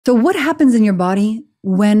So what happens in your body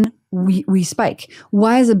when we spike?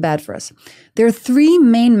 Why is it bad for us? There are three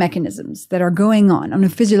main mechanisms that are going on a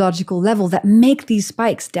physiological level that make these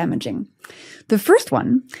spikes damaging. The first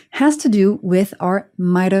one has to do with our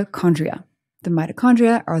mitochondria. The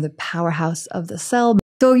mitochondria are the powerhouse of the cell.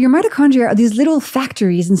 So your mitochondria are these little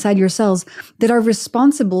factories inside your cells that are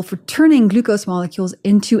responsible for turning glucose molecules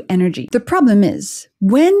into energy. The problem is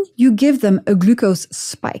when you give them a glucose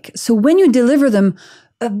spike, so when you deliver them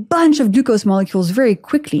a bunch of glucose molecules very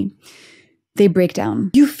quickly, they break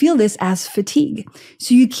down. You feel this as fatigue.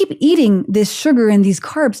 So you keep eating this sugar and these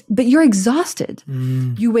carbs, but you're exhausted.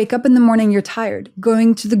 You wake up in the morning, you're tired.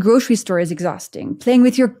 Going to the grocery store is exhausting. Playing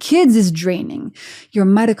with your kids is draining. Your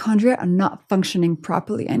mitochondria are not functioning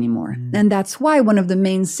properly anymore. And that's why one of the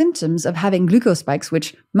main symptoms of having glucose spikes,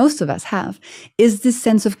 which most of us have, is this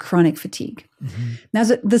sense of chronic fatigue. Now,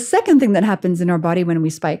 the second thing that happens in our body when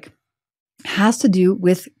we spike has to do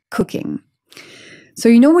with cooking. So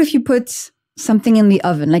if you put something in the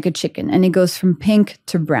oven, like a chicken, and it goes from pink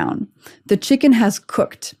to brown, the chicken has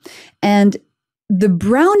cooked. And the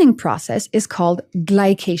browning process is called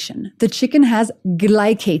glycation. The chicken has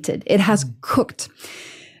glycated. It has cooked.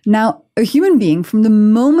 Now, a human being, from the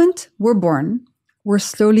moment we're born, we're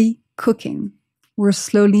slowly cooking. We're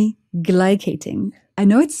slowly glycating. I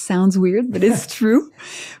know it sounds weird, but it's true.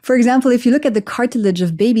 For example, if you look at the cartilage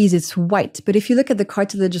of babies, it's white. But if you look at the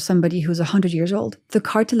cartilage of somebody who's 100 years old, the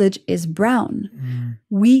cartilage is brown.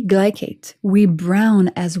 We glycate. We brown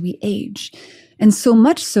as we age. And so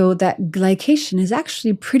much so that glycation is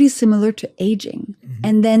actually pretty similar to aging.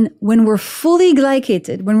 And then when we're fully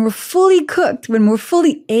glycated, when we're fully cooked, when we're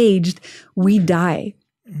fully aged, we die.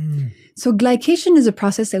 So glycation is a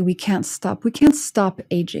process that we can't stop. We can't stop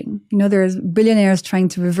aging. There's billionaires trying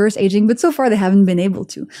to reverse aging, but so far they haven't been able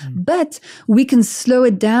to. But we can slow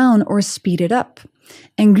it down or speed it up.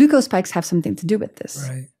 And glucose spikes have something to do with this.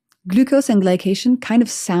 Right. Glucose and glycation kind of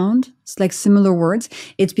sound like similar words.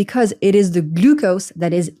 It's because it is the glucose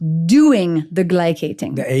that is doing the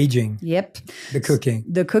glycating. The aging. Yep. The cooking.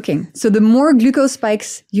 The cooking. So the more glucose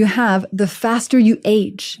spikes you have, the faster you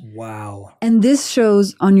age. Wow. And this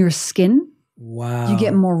shows on your skin. Wow. You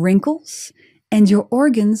get more wrinkles and your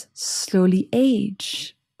organs slowly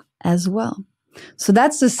age as well. So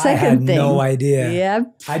that's the second thing. I had no idea.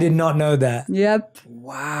 Yep. I did not know that. Yep.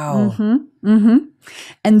 Wow.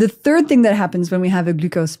 And the third thing that happens when we have a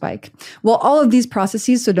glucose spike, well, all of these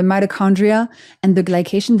processes, so the mitochondria and the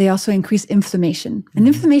glycation, they also increase inflammation. And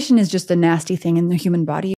inflammation is just a nasty thing in the human body.